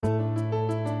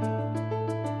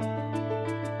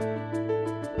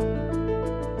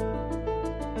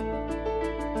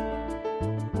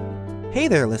Hey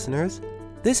there, listeners.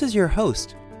 This is your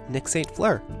host, Nick St.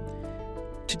 Fleur.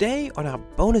 Today, on our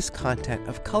bonus content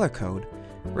of Color Code,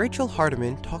 Rachel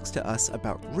Hardeman talks to us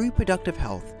about reproductive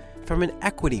health from an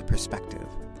equity perspective.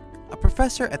 A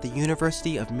professor at the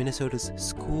University of Minnesota's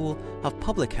School of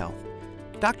Public Health,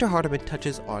 Dr. Hardeman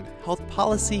touches on health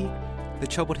policy, the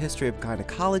troubled history of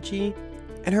gynecology,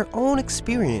 and her own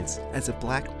experience as a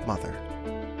Black mother.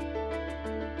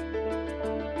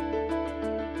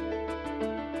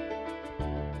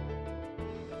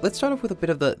 Let's start off with a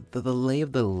bit of the lay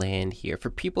of the land here.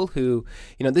 For people who,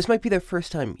 this might be their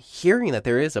first time hearing that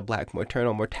there is a Black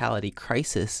maternal mortality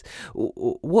crisis.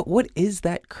 What is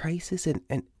that crisis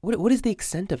and what is the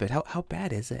extent of it? How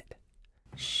bad is it?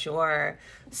 Sure.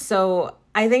 So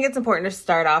I think it's important to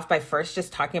start off by first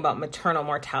just talking about maternal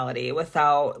mortality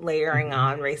without layering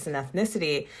on race and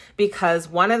ethnicity, because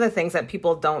one of the things that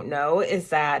people don't know is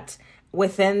that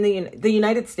within the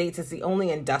United States is the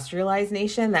only industrialized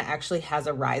nation that actually has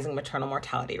a rising maternal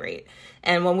mortality rate.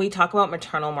 And when we talk about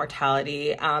maternal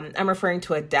mortality, I'm referring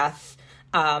to a death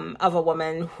of a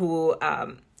woman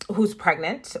who's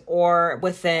pregnant or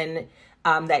within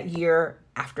that year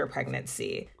after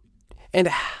pregnancy. And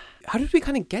how did we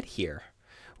kind of get here?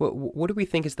 What do we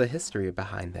think is the history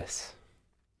behind this?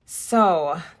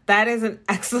 So that is an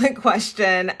excellent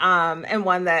question, and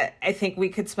one that I think we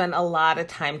could spend a lot of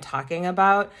time talking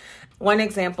about. One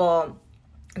example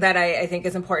that I think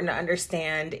is important to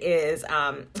understand is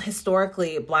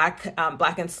historically Black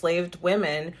enslaved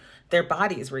women, their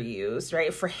bodies were used,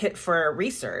 right, for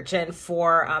research and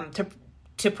for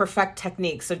to perfect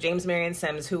techniques. So James Marion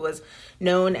Sims, who was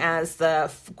known as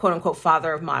the quote unquote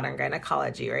father of modern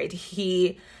gynecology, right,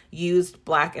 he used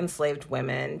Black enslaved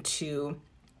women to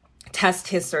test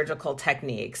his surgical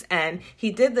techniques. And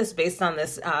he did this based on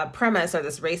this premise or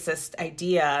this racist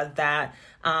idea that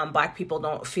Black people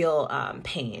don't feel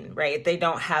pain, right? They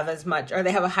don't have as much, or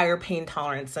they have a higher pain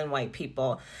tolerance than white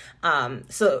people.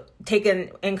 So taken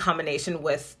in combination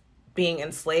with being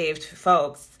enslaved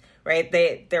folks, right?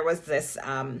 There was this,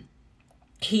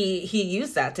 he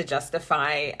used that to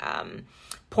justify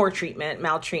poor treatment,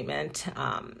 maltreatment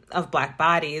of Black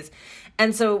bodies.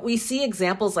 And so we see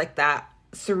examples like that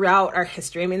throughout our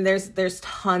history. I mean, there's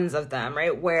tons of them,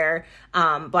 right, where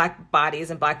Black bodies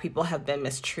and Black people have been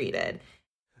mistreated.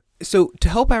 So to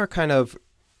help our kind of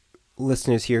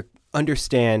listeners here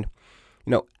understand,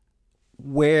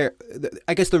 where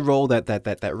I guess the role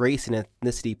that race and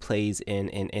ethnicity plays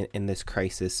in this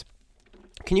crisis,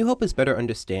 can you help us better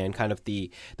understand kind of the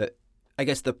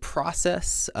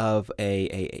process of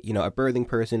a birthing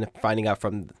person finding out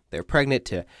from they're pregnant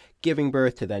to giving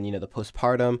birth to then, the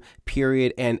postpartum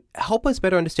period, and help us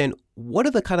better understand what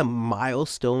are the kind of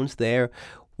milestones there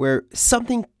where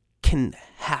something can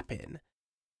happen?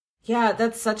 Yeah,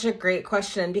 that's such a great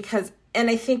question and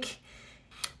I think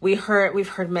we've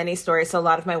heard many stories. So a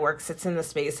lot of my work sits in the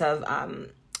space of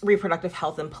reproductive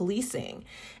health and policing.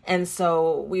 And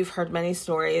so we've heard many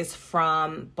stories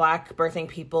from Black birthing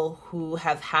people who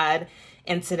have had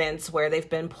incidents where they've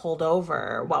been pulled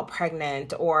over while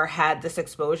pregnant or had this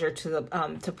exposure to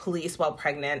police while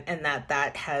pregnant, and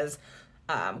that has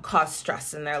caused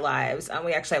stress in their lives.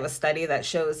 We actually have a study that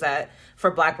shows that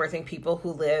for Black birthing people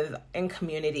who live in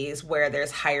communities where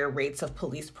there's higher rates of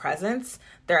police presence,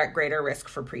 they're at greater risk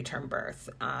for preterm birth.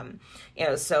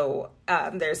 So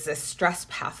there's this stress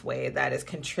pathway that is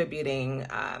contributing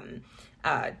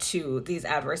to these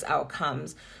adverse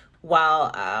outcomes.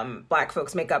 While Black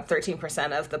folks make up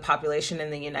 13% of the population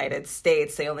in the United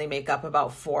States, they only make up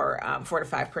about 4 to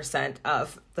 5%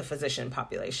 of the physician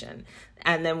population.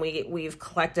 And then we've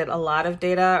collected a lot of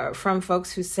data from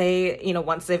folks who say,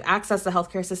 once they've accessed the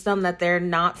healthcare system, that they're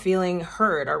not feeling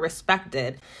heard or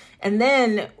respected. And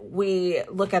then we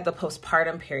look at the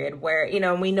postpartum period where,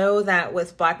 we know that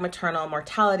with Black maternal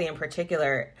mortality in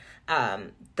particular,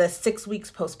 the 6 weeks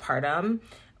postpartum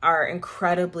are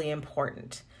incredibly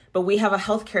important. But we have a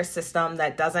healthcare system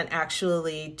that doesn't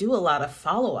actually do a lot of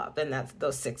follow-up in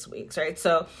those 6 weeks, right?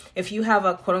 So if you have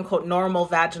a quote-unquote normal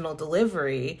vaginal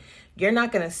delivery, you're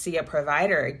not going to see a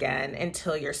provider again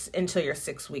until you're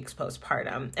 6 weeks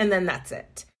postpartum, and then that's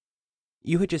it.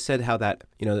 You had just said how that,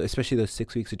 especially those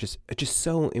 6 weeks are just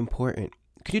so important.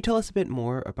 Could you tell us a bit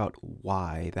more about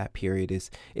why that period is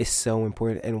so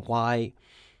important and why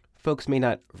folks may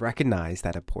not recognize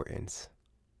that importance?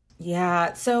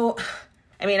 Yeah, so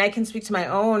I can speak to my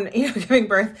own, giving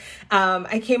birth.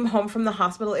 I came home from the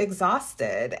hospital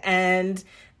exhausted, and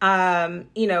I'm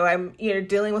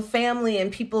dealing with family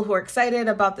and people who are excited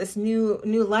about this new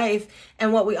life.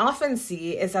 And what we often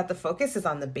see is that the focus is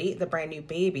on the brand new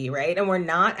baby, right? And we're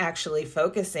not actually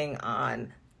focusing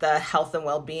on the health and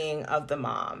well-being of the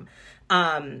mom.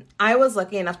 I was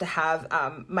lucky enough to have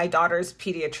my daughter's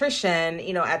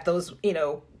pediatrician, at those,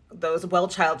 those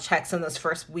well-child checks in this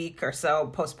first week or so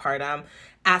postpartum,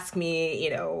 ask me,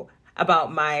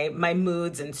 about my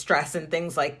moods and stress and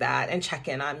things like that and check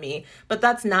in on me. But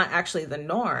that's not actually the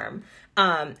norm.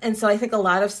 And so I think a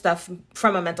lot of stuff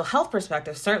from a mental health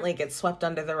perspective certainly gets swept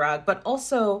under the rug, but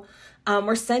also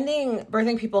we're sending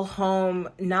birthing people home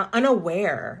not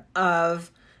unaware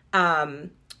of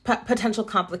potential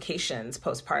complications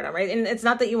postpartum, right? And it's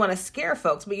not that you want to scare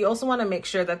folks, but you also want to make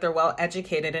sure that they're well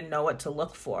educated and know what to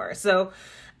look for. So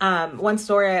one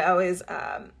story I always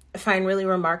find really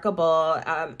remarkable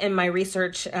in my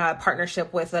research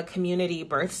partnership with a community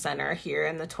birth center here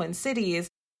in the Twin Cities,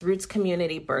 Roots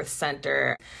Community Birth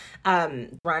Center,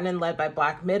 run and led by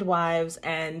Black midwives.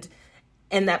 And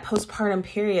in that postpartum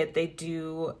period, they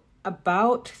do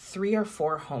about 3 or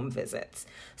 4 home visits.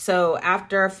 So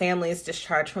after a family is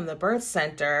discharged from the birth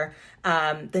center,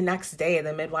 the next day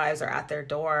the midwives are at their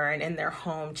door and in their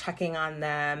home checking on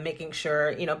them, making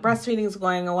sure, breastfeeding is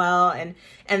going well.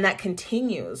 And that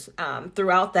continues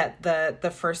throughout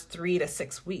the first 3 to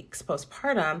 6 weeks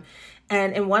postpartum.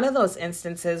 And in one of those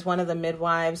instances, one of the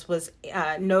midwives was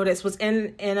noticed was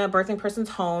in a birthing person's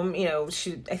home.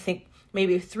 She, I think,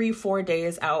 maybe 3-4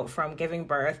 days out from giving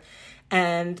birth.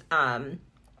 And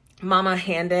mama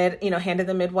handed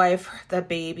the midwife the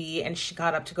baby, and she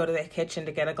got up to go to the kitchen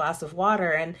to get a glass of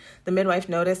water. And the midwife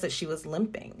noticed that she was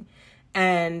limping.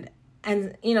 And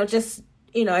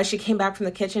as she came back from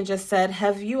the kitchen, just said,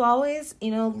 "Have you always,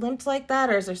 limped like that?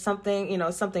 Or is there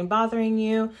something, something bothering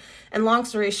you?" And long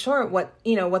story short, what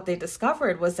they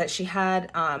discovered was that she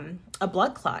had a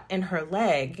blood clot in her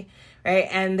leg, right?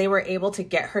 And they were able to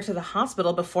get her to the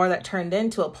hospital before that turned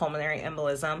into a pulmonary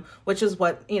embolism, which is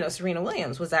what, Serena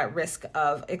Williams was at risk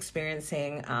of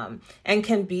experiencing and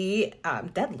can be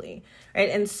deadly, right?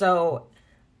 And so,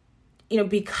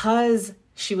 because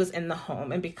she was in the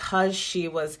home and because she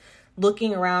was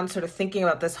looking around, sort of thinking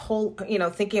about this whole,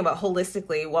 thinking about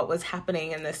holistically what was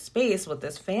happening in this space with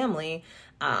this family,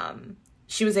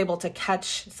 she was able to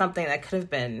catch something that could have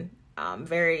been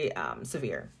very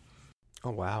severe. Oh,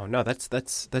 wow. No, that's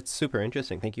super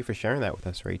interesting. Thank you for sharing that with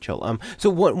us, Rachel. So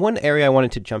one area I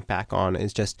wanted to jump back on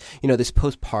is just, this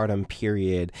postpartum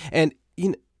period. And,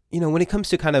 when it comes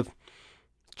to kind of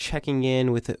checking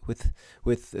in with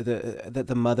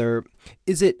the mother,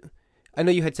 is it, I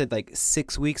know you had said like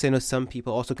 6 weeks. I know some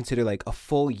people also consider like a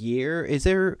full year. Is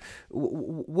there,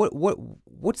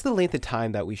 what's the length of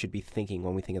time that we should be thinking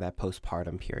when we think of that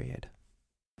postpartum period?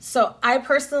 So I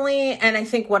personally, and I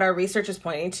think what our research is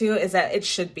pointing to, is that it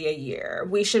should be a year.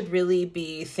 We should really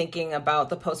be thinking about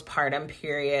the postpartum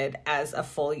period as a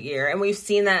full year. And we've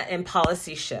seen that in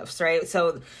policy shifts, right?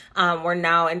 So we're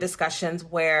now in discussions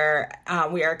where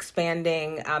we are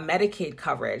expanding Medicaid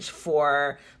coverage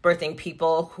for birthing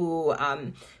people who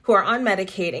are on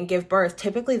Medicaid and give birth.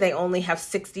 Typically, they only have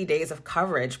 60 days of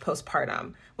coverage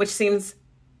postpartum, which seems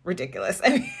ridiculous. I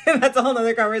mean, that's a whole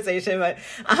nother conversation, but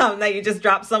that you just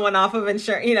drop someone off of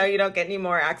insurance, you don't get any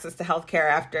more access to healthcare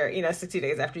after, 60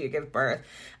 days after you give birth.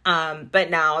 But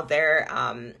now there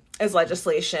is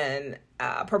legislation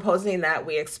proposing that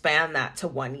we expand that to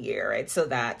 1 year, right? So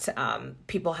that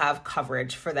people have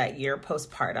coverage for that year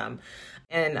postpartum.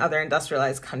 In other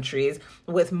industrialized countries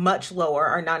with much lower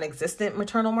or non-existent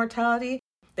maternal mortality,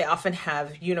 they often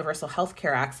have universal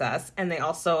healthcare access, and they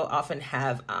also often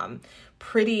have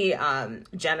pretty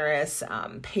generous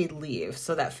paid leave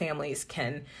so that families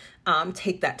can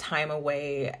take that time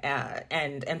away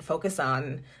and focus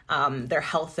on their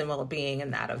health and well-being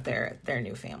and that of their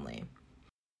new family.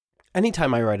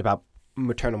 Anytime I write about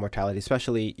maternal mortality,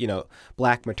 especially,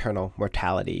 Black maternal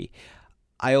mortality,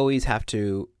 I always have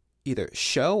to either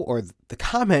show, or the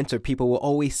comments or people will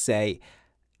always say,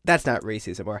 that's not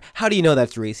racism, or how do you know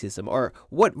that's racism, or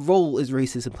what role is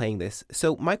racism playing this?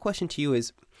 So my question to you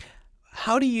is,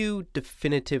 how do you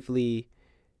definitively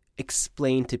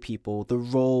explain to people the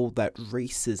role that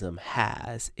racism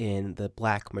has in the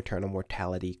Black maternal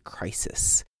mortality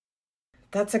crisis?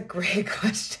 That's a great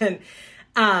question.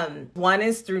 One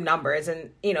is through numbers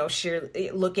and, sheer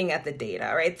looking at the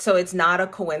data, right? So it's not a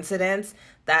coincidence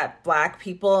that Black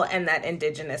people and that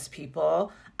Indigenous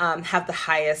people have the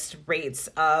highest rates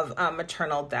of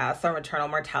maternal death or maternal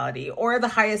mortality, or the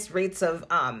highest rates of,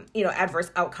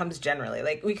 adverse outcomes generally.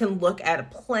 Like, we can look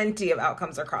at plenty of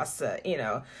outcomes across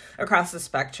the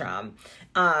spectrum.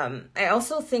 I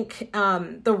also think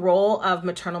the role of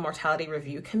maternal mortality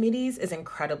review committees is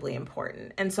incredibly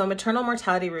important. And so maternal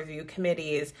mortality review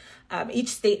committees, each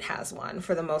state has one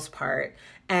for the most part.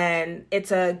 And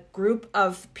it's a group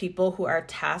of people who are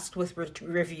tasked with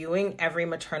reviewing every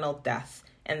maternal death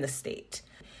in the state.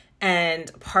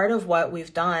 And part of what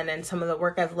we've done and some of the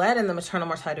work I've led in the maternal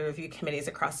mortality review committees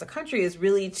across the country is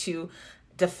really to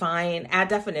add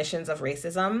definitions of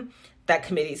racism that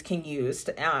committees can use.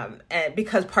 And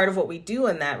because part of what we do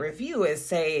in that review is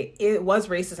say, was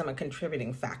racism a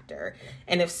contributing factor?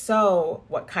 And if so,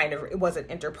 what kind of, was it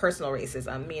interpersonal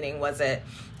racism? Meaning, was it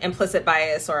implicit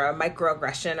bias or a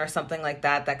microaggression or something like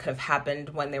that could have happened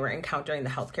when they were encountering the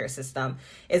healthcare system?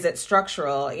 Is it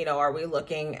structural? Are we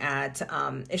looking at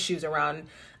issues around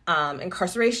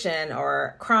incarceration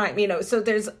or crime, so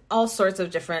there's all sorts of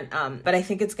different, but I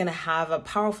think it's going to have a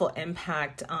powerful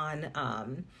impact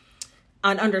on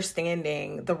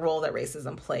understanding the role that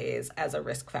racism plays as a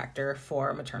risk factor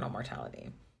for maternal mortality.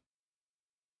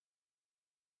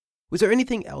 Was there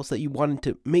anything else that you wanted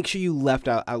to make sure you left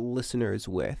our listeners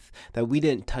with that we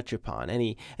didn't touch upon?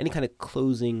 Any kind of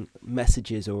closing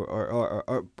messages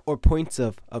or points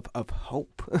of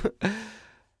hope?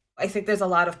 I think there's a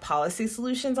lot of policy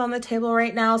solutions on the table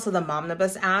right now. So the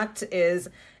Momnibus Act is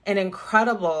an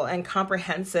incredible and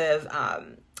comprehensive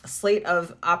slate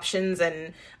of options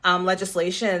and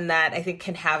legislation that I think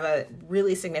can have a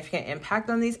really significant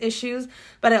impact on these issues.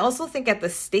 But I also think at the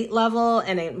state level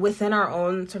and within our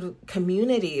own sort of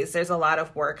communities, there's a lot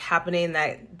of work happening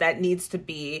that needs to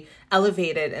be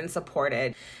elevated and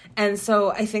supported. And so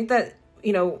I think that,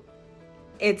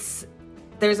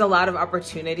 there's a lot of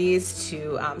opportunities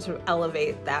to sort of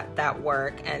elevate that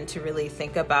work and to really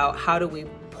think about how do we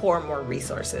pour more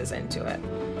resources into it.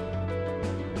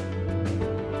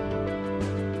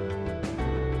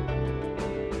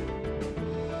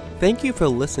 Thank you for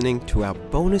listening to our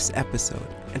bonus episode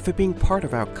and for being part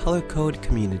of our Color Code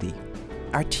community.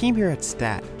 Our team here at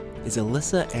STAT is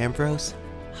Alyssa Ambrose,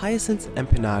 Hyacinth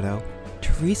Empanado,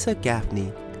 Teresa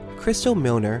Gaffney, Crystal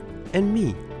Milner, and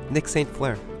me, Nick St.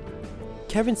 Fleur.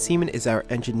 Kevin Seaman is our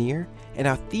engineer, and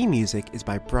our theme music is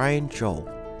by Brian Joel.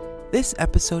 This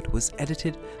episode was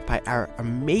edited by our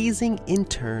amazing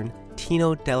intern,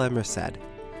 Tino Della Merced.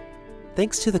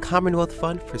 Thanks to the Commonwealth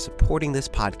Fund for supporting this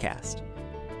podcast.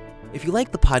 If you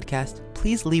like the podcast,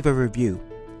 please leave a review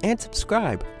and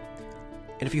subscribe.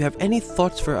 And if you have any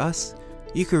thoughts for us,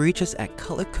 you can reach us at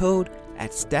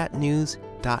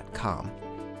colorcode@statnews.com.